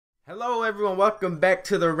Hello everyone, welcome back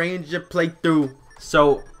to the Ranger playthrough.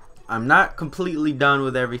 So, I'm not completely done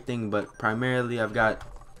with everything, but primarily I've got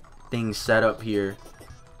things set up here.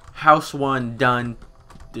 House 1 done.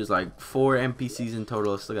 There's like 4 NPCs in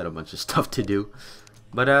total. Still got a bunch of stuff to do.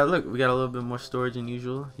 But look, we got a little bit more storage than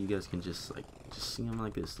usual. You guys can just see them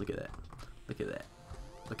like this. Look at that. Look at that.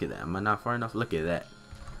 Look at that. Am I not far enough? Look at that.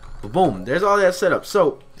 But boom, there's all that set up.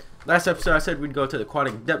 So, last episode I said we'd go to the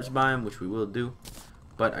aquatic depths biome, which we will do.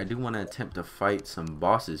 But I do want to attempt to fight some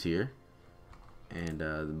bosses here. And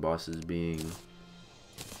the bosses being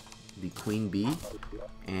the Queen Bee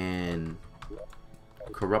and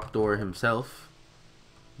Corruptor himself,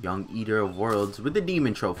 Young Eater of Worlds with the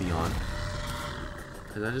Demon Trophy on.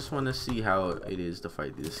 Because I just want to see how it is to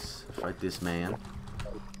fight this man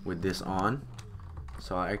with this on.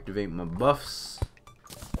 So I'll activate my buffs.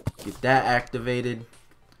 Get that activated.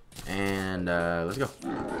 And let's go.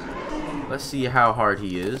 Let's see how hard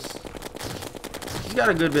he is. He's got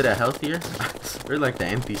a good bit of health here. We're like the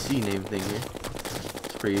NPC name thing here.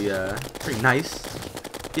 It's pretty nice.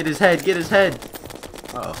 Get his head, get his head.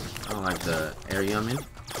 Uh oh, I don't like the area I'm in.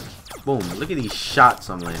 Boom, look at these shots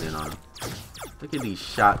I'm landing on him. Look at these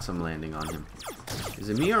shots I'm landing on him. Is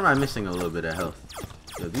it me or am I missing a little bit of health?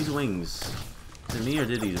 Yo, these wings, is it me or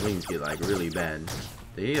did these wings get like really bad?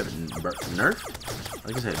 They get nerfed?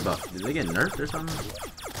 Like I said, buff. Did they get nerfed or something?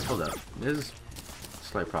 Hold up. There's a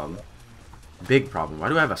slight problem. Big problem. Why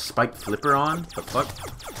do I have a spike flipper on? The fuck?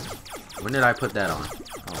 When did I put that on?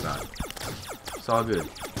 Oh god. It's all good.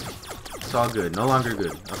 It's all good. No longer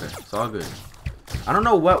good. Okay. It's all good. I don't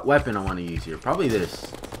know what weapon I want to use here. Probably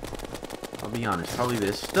this. I'll be honest. Probably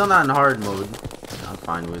this. Still not in hard mode. I'm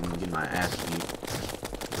fine with getting my ass beat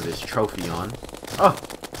with this trophy on. Oh!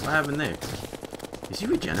 What happened there? Is he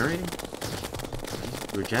regenerating?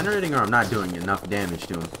 He's regenerating, or I'm not doing enough damage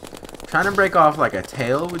to him? Trying to break off like a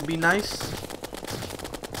tail would be nice.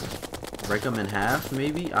 Break him in half,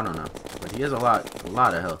 maybe? I don't know. But he has a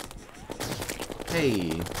lot of health.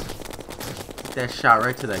 Hey. Get that shot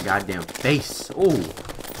right to that goddamn face. Ooh.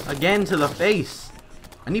 Again to the face.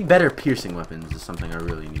 I need better piercing weapons is something I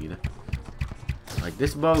really need. Like,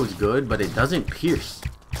 this bow is good, but it doesn't pierce.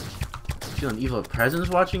 Feel an evil presence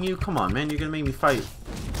watching you? Come on, man. You're gonna make me fight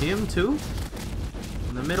him, too?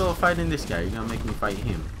 In the middle of fighting this guy, you're gonna make me fight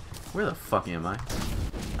him. Where the fuck am I?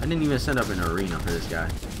 I didn't even set up an arena for this guy.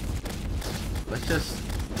 Let's just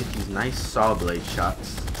get these nice saw blade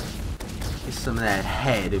shots. Get some of that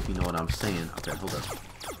head, if you know what I'm saying. Okay, hold up.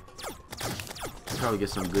 We'll probably get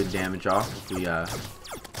some good damage off if we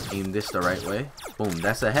aim this the right way. Boom,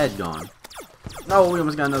 that's a head gone. No, we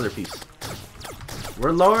almost got another piece.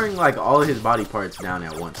 We're lowering like all of his body parts down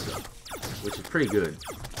at once though, which is pretty good.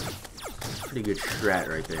 Pretty good strat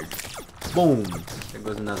right there. Boom! There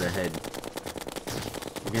goes another head.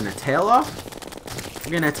 We're gonna tail off?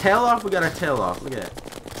 We're gonna tail off? We got a tail off. Look at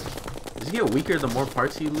that. Does he get weaker the more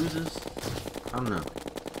parts he loses? I don't know.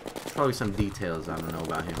 Probably some details I don't know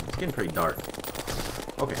about him. It's getting pretty dark.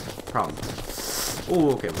 Okay, problem.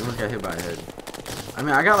 Oh, okay, we almost got hit by a head. I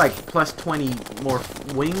mean, I got like plus 20 more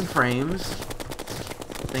wing frames.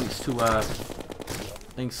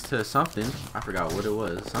 Thanks to something. I forgot what it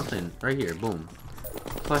was. Something right here. Boom.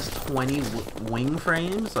 Plus 20 wing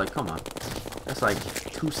frames. Like, come on. That's like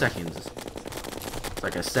 2 seconds. It's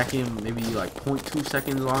like a second, maybe like 0.2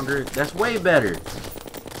 seconds longer. That's way better.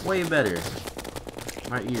 Way better.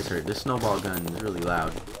 My ears hurt. This snowball gun is really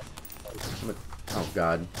loud. Oh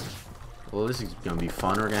god. Well, this is gonna be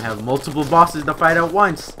fun. We're gonna have multiple bosses to fight at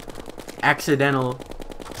once. Accidental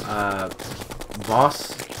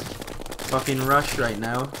boss fucking rush right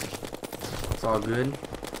now. It's all good.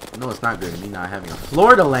 No, it's not good. Me not having a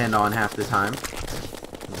floor to land on half the time.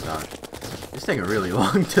 Oh god. It's taking really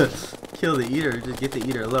long to kill the eater. Just get the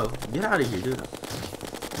eater low. Get out of here, dude.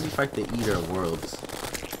 Let me fight the eater of worlds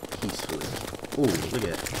peacefully. Ooh, look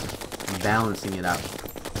at that. I'm balancing it out.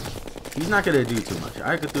 He's not gonna do too much.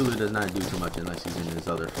 Cthulhu does not do too much unless he's in his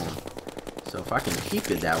other form. So if I can keep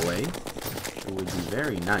it that way, it would be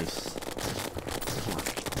very nice. Come on.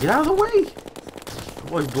 Get out of the way! The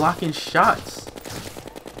boy's blocking shots.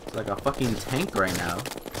 It's like a fucking tank right now.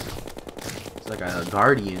 It's like a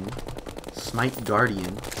guardian. Smite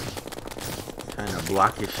guardian. Trying to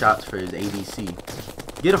block his shots for his ADC.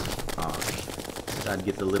 Get him! Oh, gotta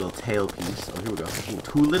get the little tail piece. Oh, here we go. Ooh,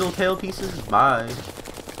 2 little tail pieces? Bye.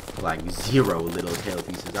 Like 0 little tail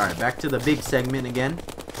pieces. Alright, back to the big segment again.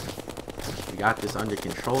 We got this under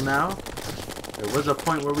control now. There was a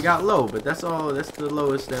point where we got low, but that's all. That's the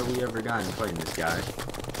lowest that we ever got in fighting this guy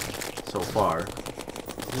so far.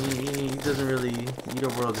 He doesn't really. Eater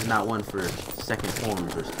Worlds is not one for second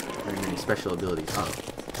forms or very many special abilities. Oh,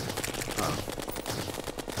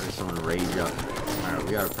 rage up. Alright,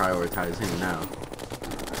 we gotta prioritize him now.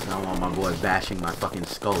 I don't want my boy bashing my fucking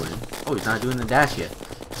skull in. Oh, he's not doing the dash yet.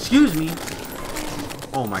 Excuse me.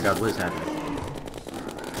 Oh my god, what is happening?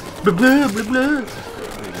 Blah, blah, blah, blah.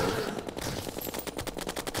 There he goes.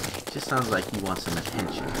 Just sounds like he wants some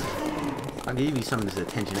attention. I'll give you some of this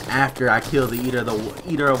attention after I kill the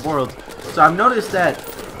Eater of Worlds. So I've noticed that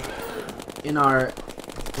in our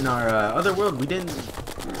other world we didn't.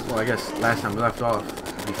 Well, I guess last time we left off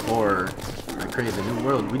before I created the new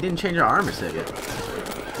world, we didn't change our armor set yet.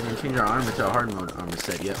 We didn't change our armor to a hard mode armor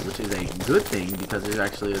set yet, which is a good thing because there's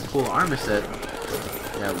actually a cool armor set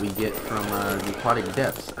that we get from the Aquatic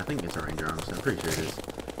Depths. I think it's a Ranger armor set. I'm pretty sure it is.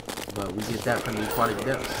 But we get that from the Aquatic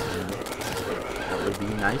Depths. And that would be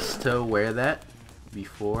nice to wear that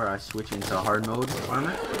before I switch into hard mode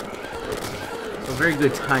armor. So very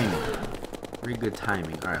good timing. Very good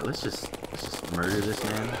timing. Alright, let's just murder this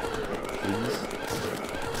man. Please.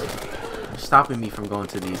 You're stopping me from going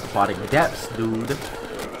to the Aquatic Depths, dude.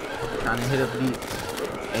 Trying to hit up the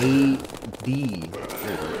AD.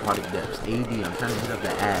 There you go, Aquatic Depths. AD. I'm trying to hit up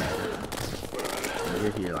the ad. And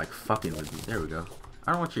you're here like fucking with me. There we go.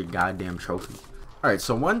 I don't want your goddamn trophy. Alright,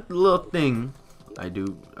 so one little thing I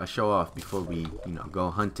do a show off before we, you know, go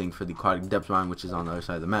hunting for the Aquatic Depths biome, which is on the other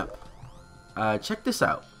side of the map. Check this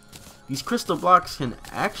out. These crystal blocks can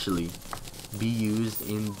actually be used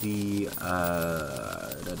in the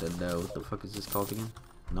what the fuck is this called again?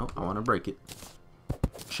 Nope, I want to break it.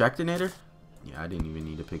 Tractinator? Yeah, I didn't even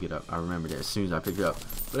need to pick it up. I remembered it as soon as I picked it up.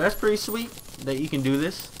 But that's pretty sweet that you can do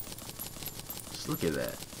this. Just look at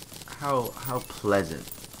that. How pleasant.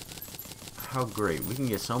 How great. We can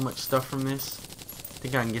get so much stuff from this. I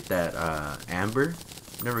think I can get that amber.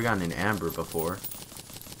 I've never gotten an amber before.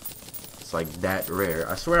 It's like that rare.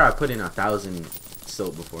 I swear I put in 1,000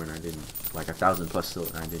 silt before and I didn't. Like 1,000 plus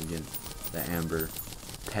silt and I didn't get the amber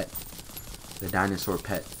pet. The dinosaur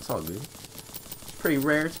pet. It's all good. It's pretty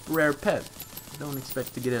rare. It's a rare pet. Don't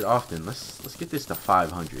expect to get it often. Let's get this to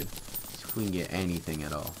 500. See if we can get anything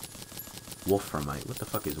at all. Wolframite. What the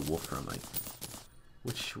fuck is Wolframite?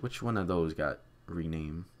 Which one of those got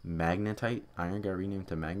renamed? Magnetite? Iron got renamed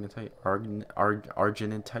to Magnetite?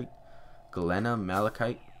 Argentite? Galena?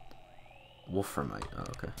 Malachite? Wolframite. Oh,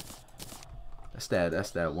 okay.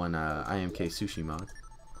 That's that one IMK sushi mod.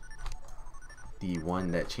 The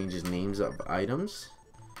one that changes names of items.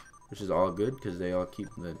 Which is all good because they all keep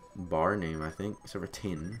the bar name, I think. Except for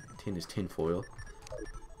tin. Tin is tinfoil.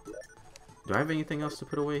 Do I have anything else to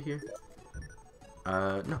put away here?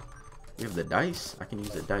 No. We have the dice. I can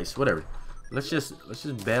use the dice. Whatever. Let's just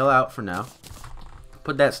bail out for now.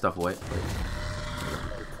 Put that stuff away.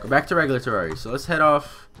 Go back to regular Terraria. So let's head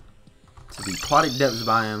off to the Aquatic Depths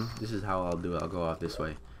biome. This is how I'll do it. I'll go off this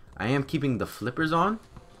way. I am keeping the flippers on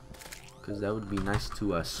because that would be nice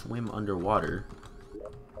to swim underwater.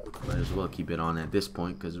 Might as well keep it on at this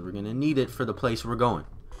point because we're gonna need it for the place we're going.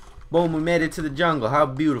 Boom, we made it to the jungle. How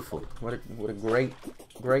beautiful. What a great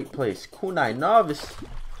place. Kunai novice.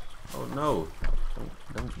 Oh no.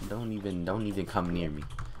 Don't even come near me.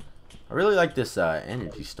 I really like this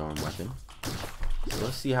energy storm weapon. So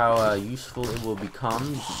let's see how useful it will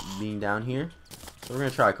become being down here. So we're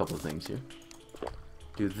gonna try a couple of things here.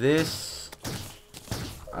 Do this.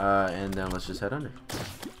 And then let's just head under.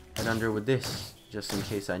 Head under with this. Just in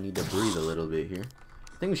case I need to breathe a little bit here.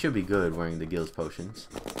 I think we should be good wearing the Gills potions.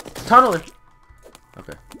 Tunneler!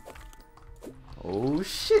 Okay. Oh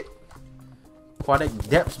shit! Aquatic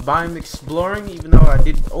Depths biome exploring, even though I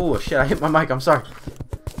did... Oh shit, I hit my mic, I'm sorry.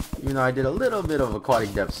 Even though I did a little bit of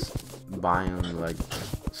Aquatic Depths biome, like,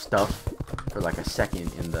 stuff for like a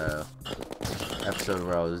second in the episode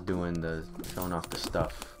where I was doing the... showing off the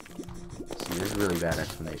stuff. See, this is really bad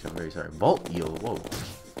explanation, I'm very sorry. Bolt eel, whoa.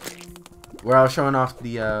 Where I was showing off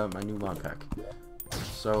the my new mod pack.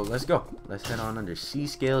 So let's go. Let's head on under sea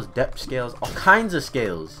scales, depth scales, all kinds of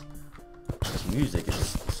scales. This music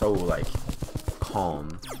is so like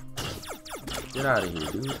calm. Get out of here,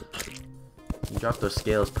 dude. You dropped those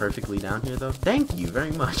scales perfectly down here though. Thank you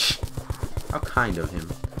very much. How kind of him.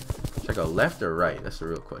 Should I go left or right? That's the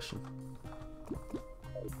real question.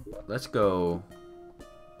 Let's go.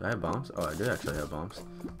 Do I have bombs? Oh, I do actually have bombs.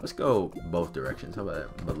 Let's go both directions. How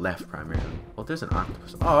about that? But left primarily. Oh, there's an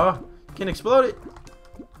octopus. Oh, you can explode it.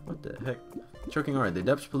 What the heck? Choking alright. The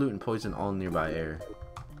depths pollute and poison all nearby air.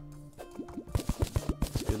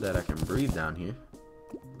 It's good that I can breathe down here.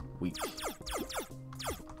 Weak.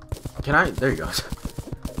 Can I? There you go.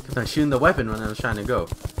 Kept on shooting the weapon when I was trying to go.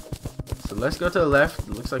 So let's go to the left. It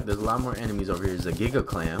looks like there's a lot more enemies over here. There's a Giga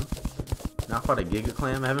Clam. Not fought a Giga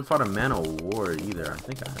Clam. I haven't fought a Man of War either. I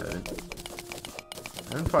think I haven't.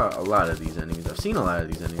 I haven't fought a lot of these enemies. I've seen a lot of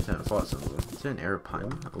these enemies. I haven't fought some of them. Is there an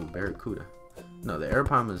Arapaima? Oh, Barracuda. No, the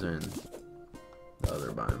Arapaimas are in the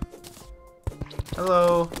other biome.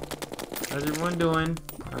 Hello. How's everyone doing?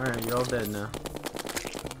 Alright, you're all dead now.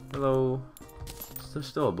 Hello. Is there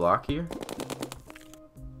still a block here?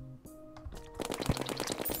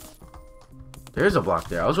 There's a block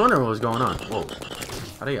there. I was wondering what was going on. Whoa.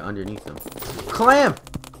 How do I get underneath them? Clam!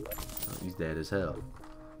 Oh, he's dead as hell.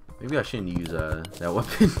 Maybe I shouldn't use that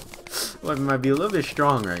weapon. Weapon might be a little bit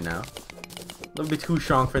strong right now. A little bit too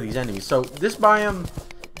strong for these enemies. So this biome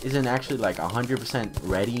isn't actually like 100%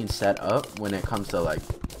 ready and set up when it comes to like,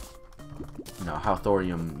 you know, how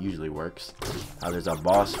Thorium usually works. How there's a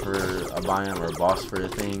boss for a biome or a boss for a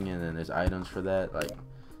thing, and then there's items for that. Like,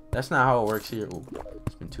 that's not how it works here. Ooh,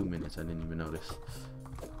 it's been 2 minutes. I didn't even notice.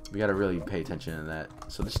 We gotta really pay attention to that.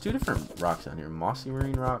 So there's two different rocks down here: mossy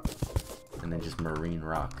marine rock, and then just marine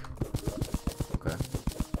rock. Okay.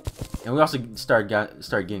 And we also start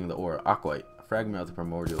getting the ore aquite, a fragment of the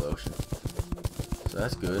primordial ocean. So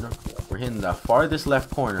that's good. We're hitting the farthest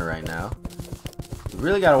left corner right now. You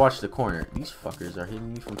really gotta watch the corner. These fuckers are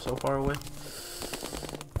hitting me from so far away.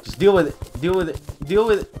 Just deal with it. Deal with it. Deal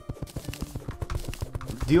with it.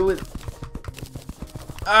 Deal with it.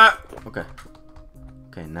 Ah! Okay.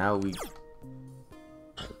 Okay, now we...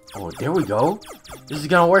 Oh, there we go. This is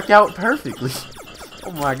gonna work out perfectly.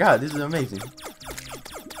 Oh my god, this is amazing.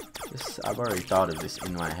 I've already thought of this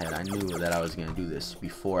in my head. I knew that I was gonna do this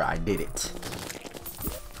before I did it.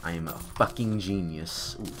 I am a fucking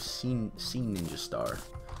genius. Ooh, sea ninja star.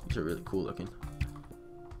 These are really cool looking.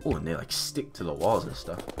 Oh, and they like stick to the walls and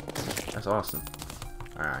stuff. That's awesome.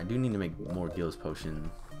 Alright, I do need to make more gills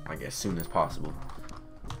potion, I guess, as soon as possible.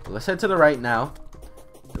 But let's head to the right now.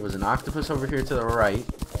 There was an octopus over here to the right.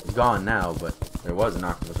 It's gone now, but there was an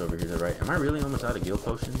octopus over here to the right. Am I really almost out of gill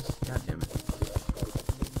potions? God damn it.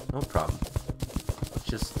 No problem. Let's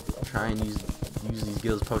just try and use these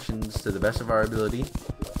gills potions to the best of our ability.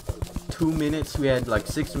 2 minutes. We had like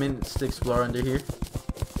 6 minutes to explore under here.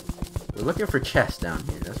 We're looking for chests down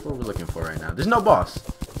here. That's what we're looking for right now. There's no boss.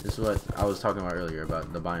 This is what I was talking about earlier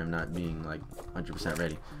about the biome not being like 100%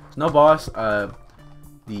 ready. There's no boss.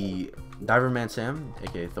 The Diverman Sam,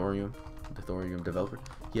 aka Thorium, the Thorium developer,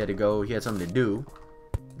 he had to go. He had something to do.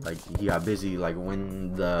 Like, he got busy. Like,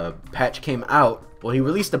 when the patch came out, well, he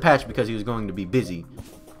released the patch because he was going to be busy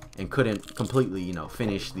and couldn't completely, you know,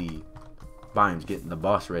 finish the biomes, getting the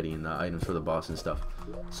boss ready and the items for the boss and stuff.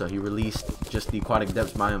 So he released just the aquatic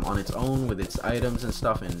depths biome on its own with its items and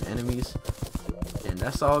stuff and enemies, and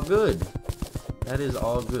that's all good. That is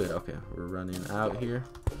all good. Okay, we're running out here.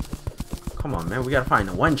 Come on, man, we gotta find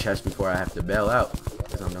the one chest before I have to bail out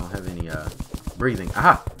because I don't have any breathing.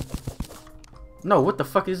 Aha! No, what the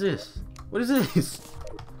fuck is this? What is this?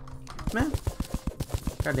 Man,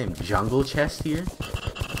 goddamn jungle chest here.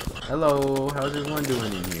 Hello, how's everyone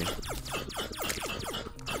doing in here?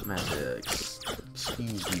 I'm gonna have to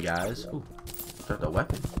excuse you guys. Ooh, dropped a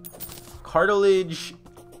weapon. Cartilage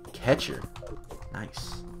catcher.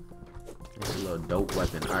 Nice. That's a little dope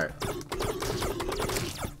weapon. Alright.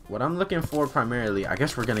 What I'm looking for primarily, I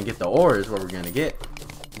guess we're gonna get the ore is what we're gonna get.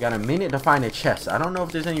 We got a minute to find a chest. I don't know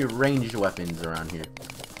if there's any ranged weapons around here,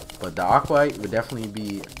 but the aquite would definitely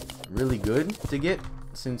be really good to get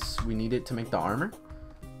since we need it to make the armor.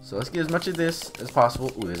 So let's get as much of this as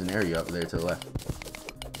possible. Ooh, there's an area up there to the left.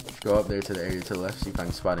 Let's go up there to the area to the left, see if I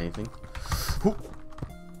can spot anything.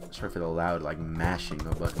 Sorry for the loud like mashing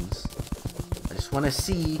of buttons. I just want to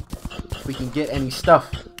see if we can get any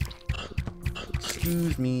stuff.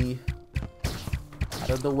 Excuse me. Out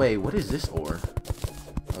of the way. What is this ore?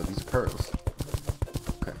 Oh, these are pearls.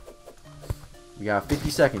 Okay. We got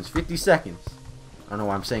 50 seconds. 50 seconds. I don't know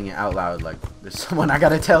why I'm saying it out loud. Like, there's someone I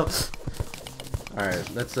gotta tell. Alright,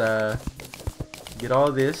 let's get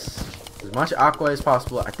all this. As much aqua as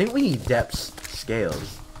possible. I think we need depths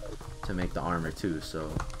scales to make the armor too, so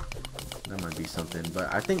that might be something.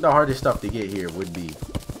 But I think the hardest stuff to get here would be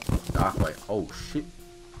the aqua. Oh, shit.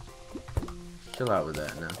 Chill out with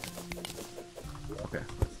that now. Okay.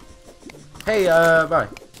 Hey, bye.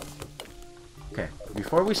 Okay,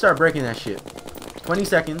 before we start breaking that shit, 20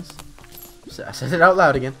 seconds. I said it out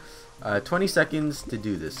loud again. 20 seconds to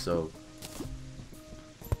do this. So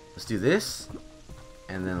let's do this,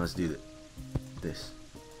 and then let's do this.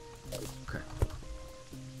 Okay.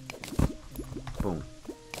 Boom.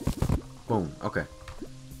 Boom. Okay.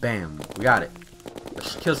 Bam. We got it.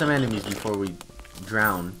 Let's kill some enemies before we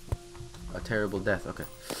drown a terrible death. Okay.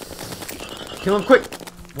 Kill him quick.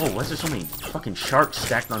 Whoa, why is there so many fucking sharks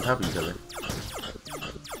stacked on top of each other?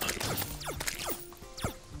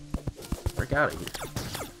 Break out of here.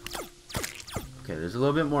 Okay, there's a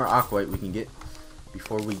little bit more aqua we can get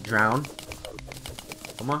before we drown.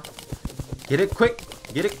 Come on. Get it quick.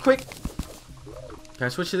 Get it quick. Can I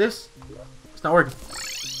switch to this? It's not working.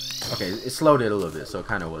 Okay, it slowed it a little bit, so it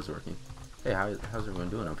kind of was working. Hey, how's everyone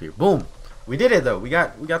doing up here? Boom. We did it, though. We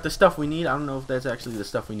got the stuff we need. I don't know if that's actually the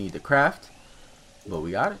stuff we need to craft, but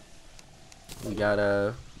we got it. We got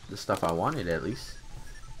the stuff I wanted, at least.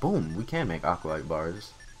 Boom. We can make aqua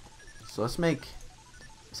bars. So let's make...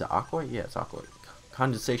 Is it aqua? Yeah, it's aqua.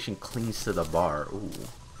 Condensation clings to the bar. Ooh.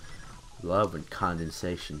 Love when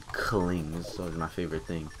condensation clings. So it's my favorite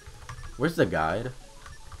thing. Where's the guide?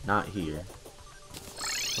 Not here.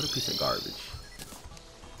 What a piece of garbage.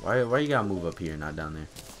 Why you gotta move up here, not down there?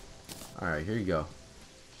 Alright, here you go.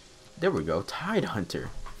 There we go. Tide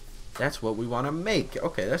Hunter. That's what we want to make.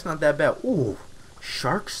 Okay, that's not that bad. Ooh.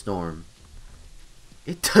 Shark Storm.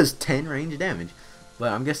 It does 10 range damage.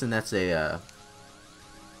 But I'm guessing that's a...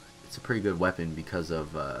 it's a pretty good weapon because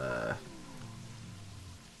of...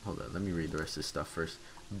 Hold on, let me read the rest of this stuff first.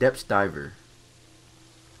 Depth Diver.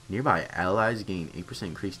 Nearby allies gain 8%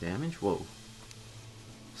 increased damage? Whoa.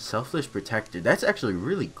 Selfless Protector. That's actually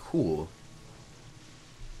really cool.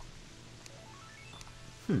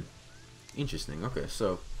 Interesting. Okay,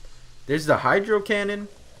 so there's the Hydro Cannon.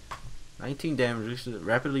 19 damage.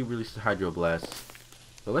 Rapidly releases Hydro Blast.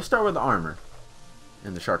 So let's start with the armor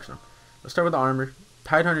and the Shark Storm. Let's start with the armor.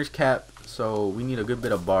 Tide Hunter's cap. So we need a good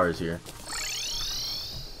bit of bars here.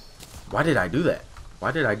 Why did I do that?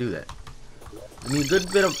 Why did I do that? I need a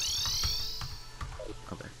good bit of...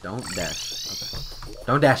 Okay, don't dash. Okay.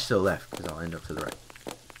 Don't dash to the left, because I'll end up to the right.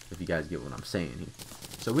 If you guys get what I'm saying here.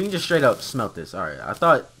 So we can just straight up smelt this. Alright, I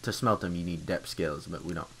thought to smelt them you need depth scales, but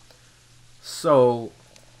we don't. So,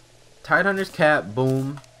 Tide Hunter's cap,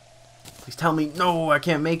 boom. Please tell me, no, I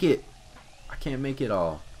can't make it. I can't make it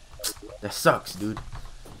all. That sucks, dude.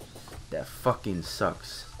 That fucking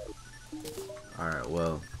sucks. Alright,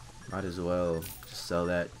 well, might as well just sell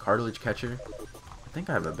that. Cartilage Catcher. I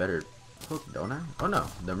think I have a better hook, don't I? Oh no,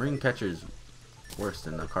 the Marine Catcher is worse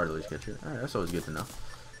than the Cartilage Catcher. Alright, that's always good to know.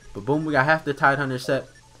 But boom, we got half the Tide Hunter set.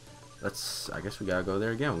 I guess we gotta go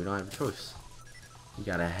there again. We don't have a choice. We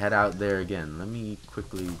gotta head out there again. Let me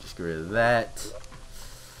quickly just get rid of that.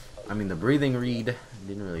 I mean, the breathing reed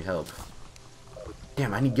didn't really help.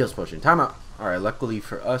 Damn, I need Gills Potion. Time out. Alright, luckily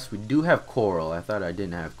for us, we do have Coral. I thought I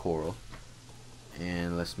didn't have Coral.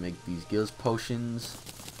 And let's make these Gills Potions.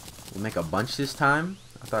 We'll make a bunch this time.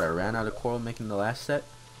 I thought I ran out of Coral making the last set.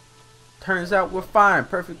 Turns out we're fine.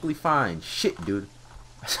 Perfectly fine. Shit, dude.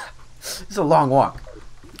 It's a long walk.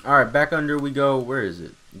 Alright, back under we go. Where is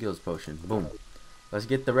it? Gills Potion. Boom. Let's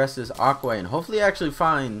get the rest of this aqua and hopefully actually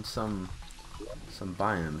find some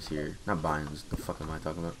biomes here. Not biomes. The fuck am I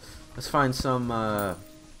talking about? Let's find some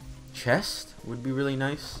chest. Would be really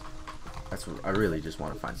nice. That's what I really just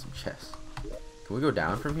want to find some chests. Can we go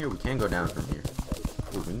down from here? We can go down from here.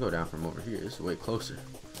 Ooh, we can go down from over here. This is way closer.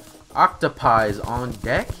 Octopi is on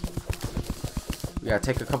deck. We gotta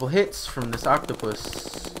take a couple hits from this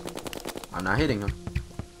octopus. I'm not hitting him.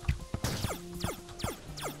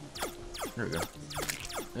 There we go.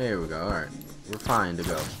 There we go. Alright. We're fine to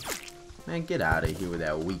go. Man, get out of here with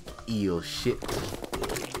that weak eel shit.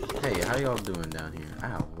 Hey, how y'all doing down here?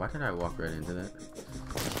 Ow, why did I walk right into that?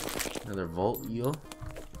 Another Volt Eel?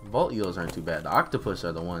 Volt Eels aren't too bad. The octopus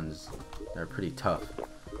are the ones that are pretty tough.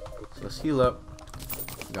 So let's heal up.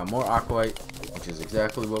 We got more Aquite, which is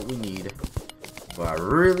exactly what we need. But I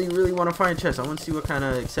really, really want to find chests. I want to see what kind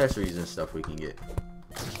of accessories and stuff we can get.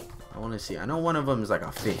 I want to see. I know one of them is like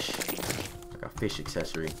a fish. Like a fish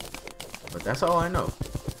accessory. But that's all I know.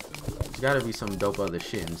 There's got to be some dope other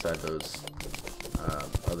shit inside those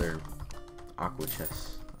other aqua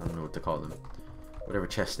chests. I don't know what to call them. Whatever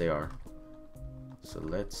chests they are. So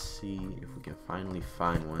let's see if we can finally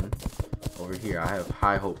find one. Over here. I have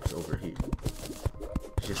high hopes over here.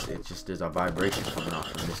 It's just there's a vibration coming off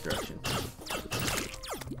from this direction.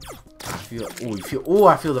 I feel,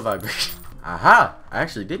 I feel the vibration. Aha! I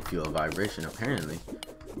actually did feel a vibration, apparently.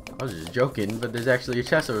 I was just joking, but there's actually a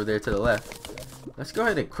chest over there to the left. Let's go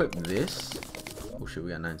ahead and equip this. Oh shit,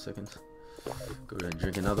 we got 9 seconds. Go ahead and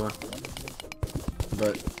drink another one.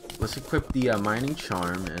 But let's equip the mining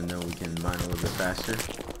charm, and then we can mine a little bit faster.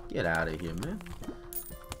 Get out of here, man.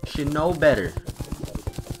 You should know better.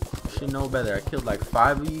 You should know better. I killed like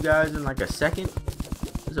 5 of you guys in like a second.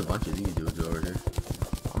 There's a bunch of these dudes over here.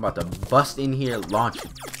 I'm about to bust in here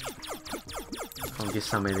launching. Come get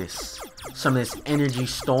some of this. Some of this energy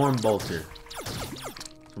storm bolter.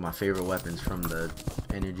 It's one of my favorite weapons from the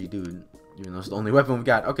energy dude. Even though it's the only weapon we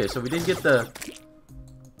got. Okay, so we did get the...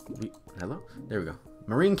 Hello? There we go.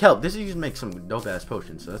 Marine kelp. This is used to make some dope ass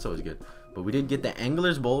potions, so that's always good. But we did get the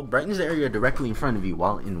Angler's Bowl. Brightens the area directly in front of you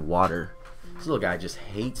while in water. This little guy just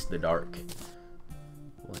hates the dark.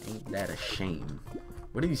 Well, ain't that a shame?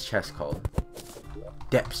 What are these chests called?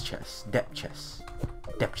 Depth chests. Depth chests.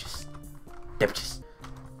 Depth chests. Depth chests.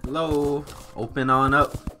 Hello. Open on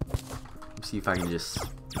up. Let's see if I can just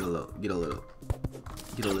get a little.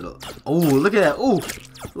 Oh, look at that. Oh,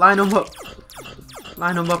 line them up.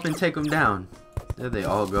 Line them up and take them down. There they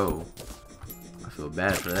all go. I feel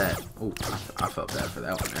bad for that. Oh, I felt bad for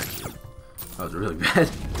that one, actually. That was really bad.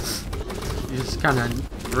 You just kind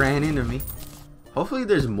of ran into me. Hopefully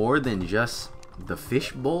there's more than just the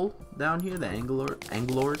fish bowl down here, the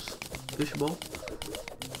angler's fish bowl.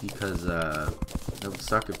 Because that would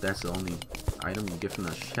suck if that's the only item you get from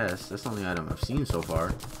the chest. That's the only item I've seen so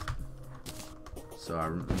far. So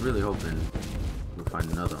I'm really hoping we'll find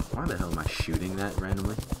another one. Why the hell am I shooting that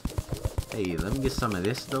randomly? Hey, let me get some of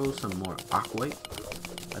this though, some more aquate.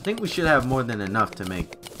 I think we should have more than enough to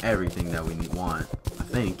make everything that we want. I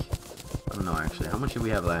think. I don't know actually. How much did we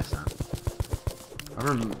have last time?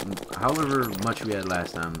 However much we had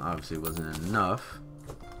last time obviously wasn't enough.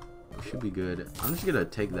 We should be good. I'm just gonna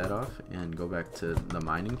take that off and go back to the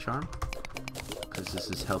mining charm. Because this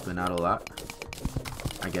is helping out a lot.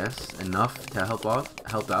 I guess. Enough to help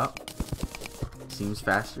out. Seems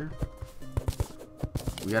faster.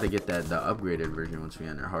 We gotta get the upgraded version once we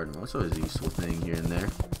enter hard mode. So it's a useful thing here and there.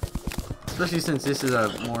 Especially since this is a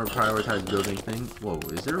more prioritized building thing. Whoa,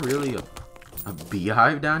 is there really a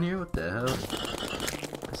beehive down here? What the hell?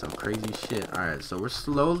 That's some crazy shit. Alright, so we're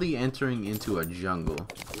slowly entering into a jungle.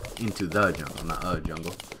 Into the jungle, not a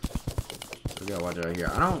jungle. So we gotta watch out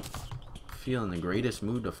here. I don't feel in the greatest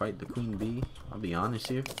mood to fight the queen bee. I'll be honest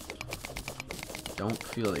here. Don't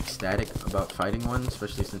feel ecstatic about fighting one,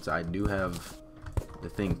 especially since I do have the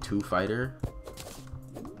thing to fight her.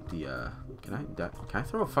 Can I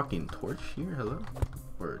throw a fucking torch here? Hello?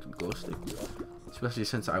 Or a glow stick? Especially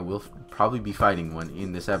since I will probably be fighting one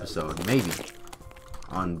in this episode. Maybe.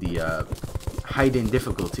 On the hide-in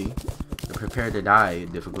difficulty. The prepare to die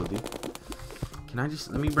difficulty. Can I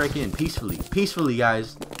just... Let me break in peacefully. Peacefully,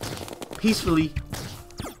 guys. Peacefully.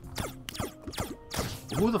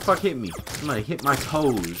 Who the fuck hit me? Somebody hit my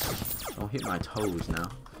toes. Don't hit my toes now.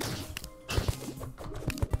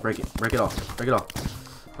 Break it. Break it off. Break it off.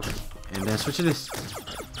 Okay. And then switch to this.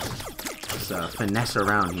 Let's finesse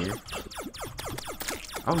around here.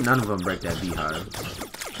 I hope none of them break that beehive.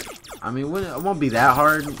 I mean, it won't be that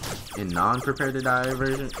hard in non-prepare to die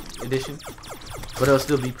edition. But it'll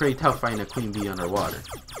still be pretty tough fighting a queen bee underwater.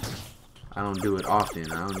 I don't do it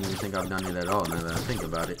often. I don't even think I've done it at all now that I think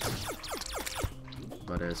about it.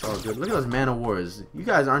 But it's all good. Look at those man of wars. You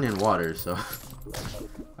guys aren't in water, so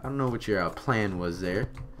I don't know what your plan was there.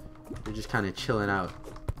 They're just kind of chilling out,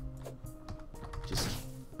 just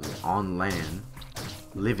on land,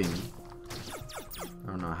 living. I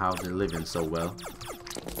don't know how they're living so well.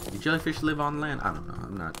 Do jellyfish live on land? I don't know.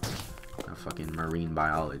 I'm not a fucking marine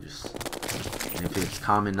biologist. And if it's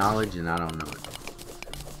common knowledge, then I don't know it.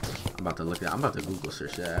 I'm about to look at. I'm about to Google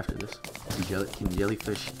search that after this. Can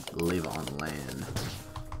jellyfish live on land?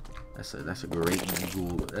 That's a great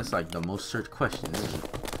Google. That's like the most searched question, isn't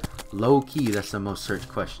it? Low key, that's the most searched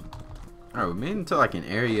question. Alright, we made it into like an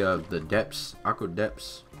area of the depths, aqua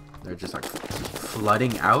depths. They're just like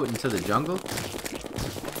flooding out into the jungle.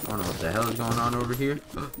 I don't know what the hell is going on over here.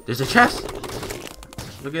 There's a chest!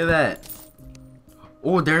 Look at that.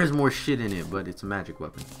 Oh, there is more shit in it, but it's a magic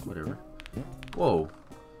weapon. Whatever. Whoa.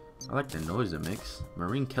 I like the noise it makes.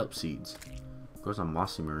 Marine kelp seeds. Grows on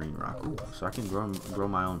mossy marine rock. Ooh, so I can grow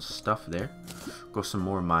my own stuff there. Grow some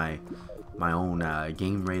more of my own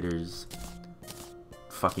Game Raiders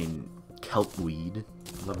fucking kelp weed.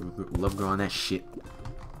 Love growing that shit.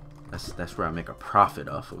 That's where I make a profit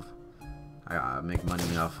off of. I make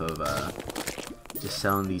money off of just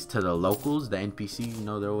selling these to the locals, the NPCs. You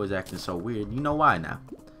know, they're always acting so weird. You know why now?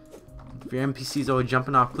 If your NPCs always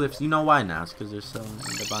jumping off cliffs, you know why now. It's because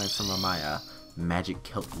they're buying some of my magic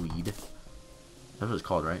kelp weed. That's what it's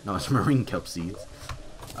called, right? No, it's marine kelp seeds.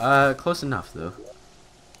 Close enough though.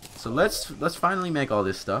 So let's finally make all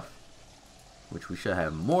this stuff, which we should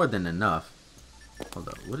have more than enough. Hold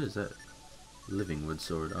up, what is that? Living wood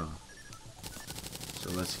sword. Oh.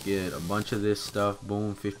 So let's get a bunch of this stuff.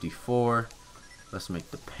 Boom, 54. Let's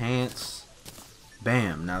make the pants.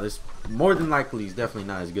 Bam. Now this more than likely is definitely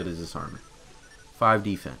not as good as this armor. 5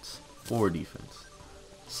 defense, 4 defense,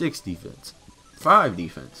 6 defense, 5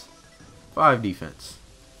 defense, 5 defense,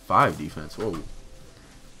 5 defense. Whoa.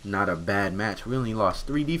 Not a bad match. We only lost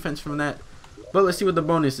 3 defense from that. But let's see what the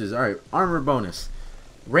bonus is. Alright, armor bonus.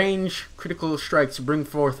 Range critical strikes bring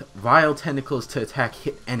forth vile tentacles to attack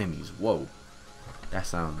hit enemies. Whoa. That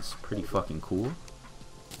sounds pretty fucking cool.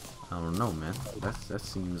 I don't know, man. That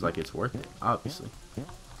seems like it's worth it, obviously.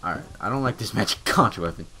 Alright, I don't like this magic conch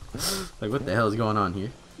weapon. Like, what the hell is going on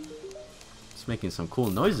here? It's making some cool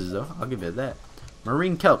noises, though. I'll give it that.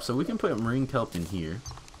 Marine kelp. So we can put marine kelp in here.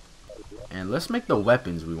 And let's make the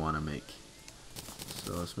weapons we want to make.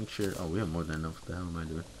 So let's make sure. Oh, we have more than enough. What the hell am I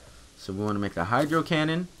doing? So we want to make the hydro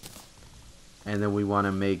cannon. And then we want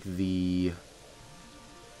to make the...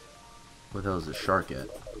 What the hell is the shark at?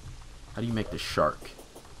 How do you make the shark?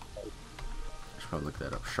 I should probably look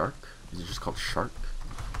that up. Shark? Is it just called shark?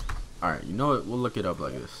 Alright, you know what? We'll look it up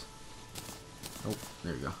like this. Oh,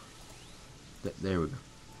 there we go. There we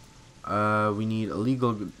go. We need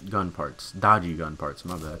illegal gun parts. Dodgy gun parts.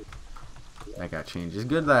 My bad. That got changed. It's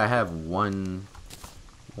good that I have one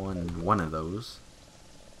of those.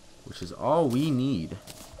 Which is all we need.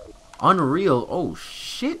 Unreal. Oh,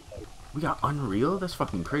 shit. We got Unreal? That's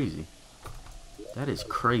fucking crazy. That is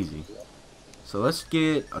crazy. So let's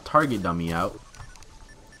get a target dummy out.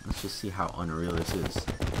 Let's just see how unreal this is.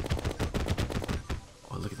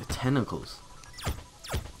 Oh, look at the tentacles.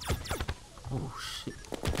 Oh, shit.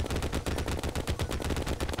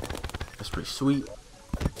 That's pretty sweet.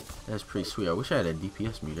 That's pretty sweet. I wish I had a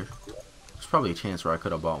DPS meter. There's probably a chance where I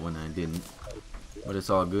could have bought one and I didn't. But it's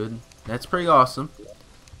all good. That's pretty awesome.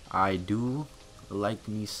 I do like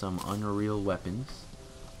me some Unreal weapons.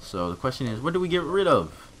 So the question is, what do we get rid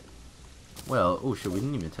of? Well, oh shit, we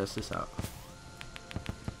didn't even test this out.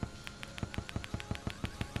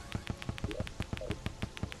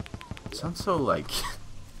 It sounds so like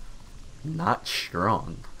not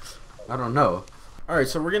strong. I don't know. Alright,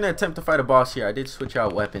 so we're gonna attempt to fight a boss here. I did switch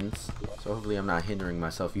out weapons, so hopefully I'm not hindering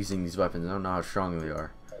myself using these weapons. I don't know how strong they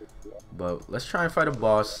are. But let's try and fight a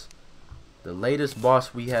boss. The latest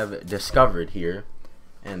boss we have discovered here.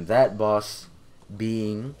 And that boss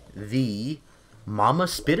being the Mama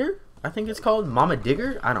Spitter? I think it's called Mama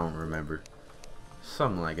Digger? I don't remember.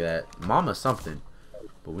 Something like that. Mama something.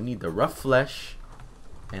 But we need the rough flesh.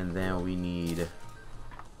 And then we need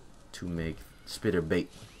to make Spitter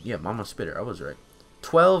bait. Yeah, Mama Spitter. I was right.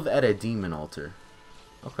 12 at a demon altar.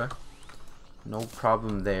 Okay. No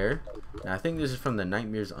problem there. Now, I think this is from the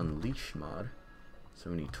Nightmares Unleashed mod. So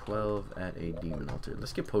we need 12 at a demon altar.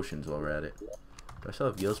 Let's get potions while we're at it. Do I still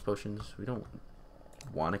have Gil's potions? We don't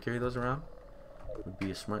want to carry those around. Would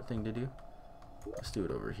be a smart thing to do. Let's do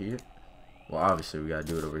it over here. Well, obviously we gotta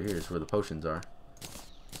do it over here. It's where the potions are.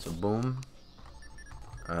 So boom.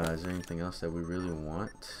 Is there anything else that we really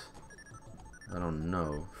want? I don't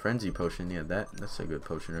know. Frenzy potion, yeah, that's a good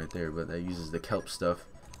potion right there, but that uses the kelp stuff,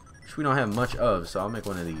 which we don't have much of, so I'll make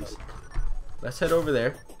one of these. Let's head over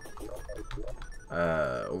there.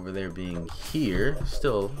 Over there being here,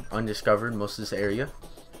 still undiscovered, most of this area.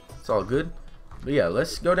 It's all good. But yeah,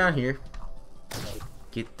 let's go down here.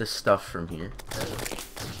 Get the stuff from here.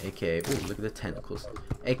 AKA, oh, look at the tentacles.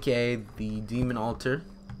 AKA the demon altar,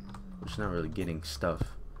 which is not really getting stuff.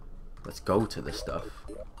 Let's go to the stuff.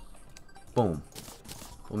 Boom.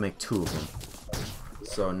 We'll make 2 of them.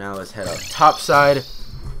 So now let's head up top side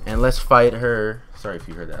and let's fight her. Sorry if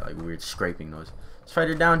you heard that like weird scraping noise. Let's fight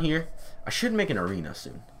her down here. I should make an arena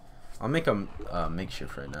soon. I'll make a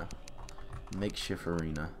makeshift right now. Makeshift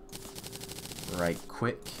arena. Right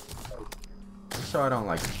quick. So I don't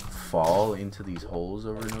like fall into these holes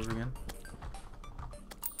over and over again.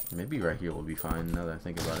 Maybe right here will be fine now that I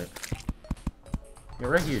think about it. Yeah,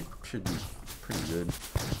 right here should be pretty good.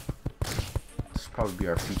 This will probably be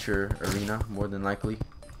our feature arena, more than likely.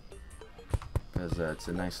 Because it's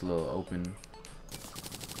a nice little open,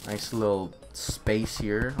 nice little space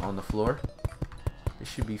here on the floor. This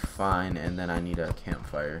should be fine, and then I need a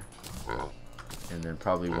campfire. And then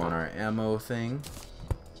probably want our ammo thing.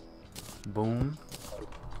 Boom.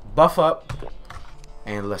 Buff up.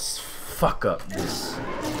 And let's fuck up this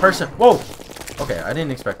person. Whoa! Okay, I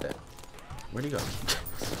didn't expect that. Where'd he go?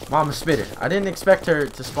 Mama Spitter. I didn't expect her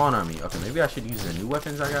to spawn on me. Okay, maybe I should use the new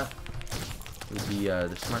weapons I got. It would be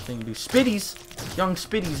the smart thing to do. Spitties! Young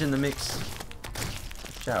Spitties in the mix.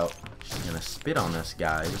 Watch out. She's gonna spit on us,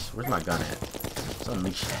 guys. Where's my gun at? Let's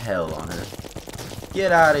unleash hell on her.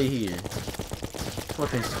 Get out of here. This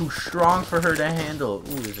weapon's too strong for her to handle.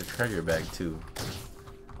 Ooh, there's a treasure bag, too.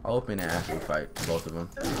 I'll open it after we fight both of them.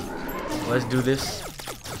 Let's do this.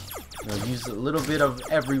 I'll use a little bit of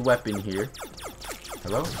every weapon here.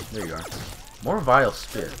 Hello? There you are. More Vile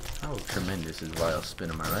Spit. How tremendous is Vile Spit,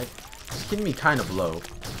 am I right? It's getting me kind of low.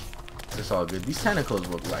 It's all good. These tentacles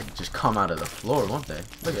will like just come out of the floor, won't they?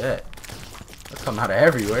 Look at that. They'll come out of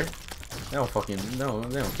everywhere. They don't fucking, no,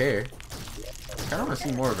 they don't care. kind of want to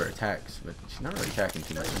see more of her attacks, but she's not really attacking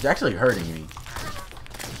too much. She's actually hurting me.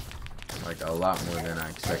 Like, a lot more than I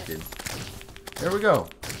expected. There we go.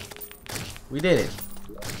 We did it.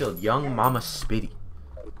 Killed young Mama Spitty.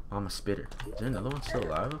 Mama Spitter. Is there another one still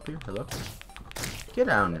alive up here? Hello? Get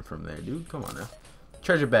down from there, dude. Come on now.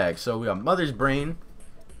 Treasure bag. So we got Mother's Brain.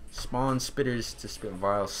 Spawn spitters to spit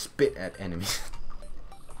vile spit at enemies.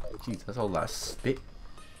 Jeez, that's a whole lot of spit.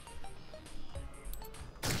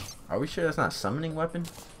 Are we sure that's not a summoning weapon?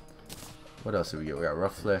 What else do we get? We got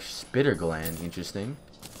rough flesh, spitter gland. Interesting.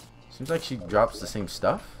 Seems like she drops the same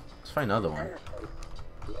stuff. Let's find another one.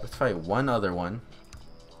 Let's fight one other one.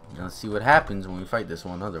 Now let's see what happens when we fight this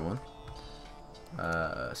one other one.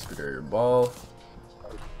 Spitter ball.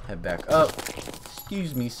 Head back up.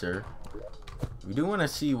 Excuse me, sir. We do want to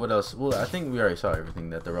see what else. Well, I think we already saw everything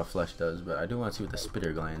that the rough flesh does, but I do want to see what the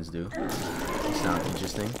spitter glands do. They sound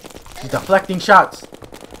interesting. She's deflecting shots.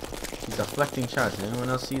 She's deflecting shots. Did anyone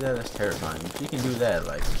else see that? That's terrifying. If she can do that,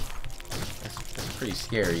 like, that's a pretty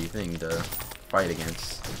scary thing to fight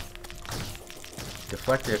against.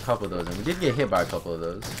 Deflected a couple of those, and we did get hit by a couple of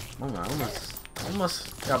those. Oh my,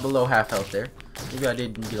 almost got below half health there. Maybe I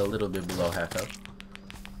did get a little bit below half health,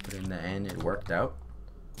 but in the end, it worked out.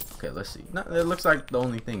 Okay, let's see. No, it looks like the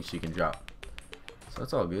only thing she can drop, so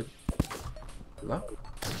that's all good. Hello?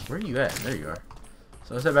 Where are you at? There you are.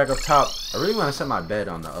 So let's head back up top. I really want to set my bed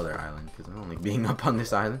on the other island because I don't like being up on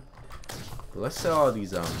this island. But let's sell all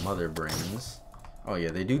these mother brains. Oh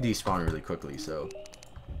yeah, they do despawn really quickly, so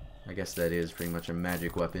I guess that is pretty much a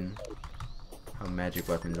magic weapon. How magic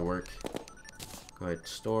weapons work. Go ahead,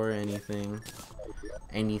 store anything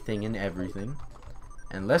and everything.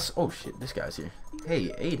 And let's, oh shit, this guy's here. Hey,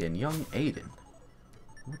 Aiden, young Aiden.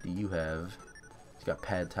 What do you have? He's got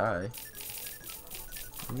pad thai.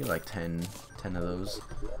 I get like 10 of those.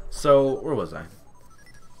 So, where was I?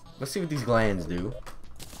 Let's see what these glands do.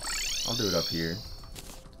 I'll do it up here.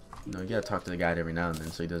 You know, you gotta talk to the guy every now and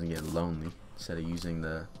then so he doesn't get lonely. Instead of using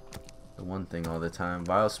the one thing all the time.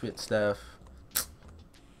 Vile spit staff.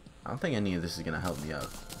 I don't think any of this is gonna help me out.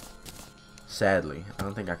 Sadly, I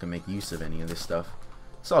don't think I can make use of any of this stuff.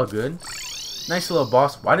 It's all good. Nice little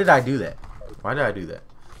boss. Why did I do that? Why did I do that?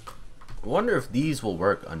 I wonder if these will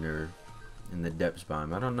work in the depths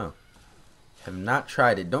biome. I don't know. Have not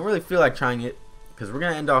tried it. Don't really feel like trying it because we're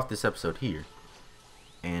gonna end off this episode here.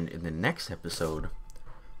 And in the next episode,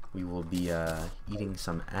 we will be eating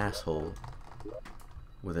some asshole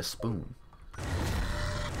with a spoon.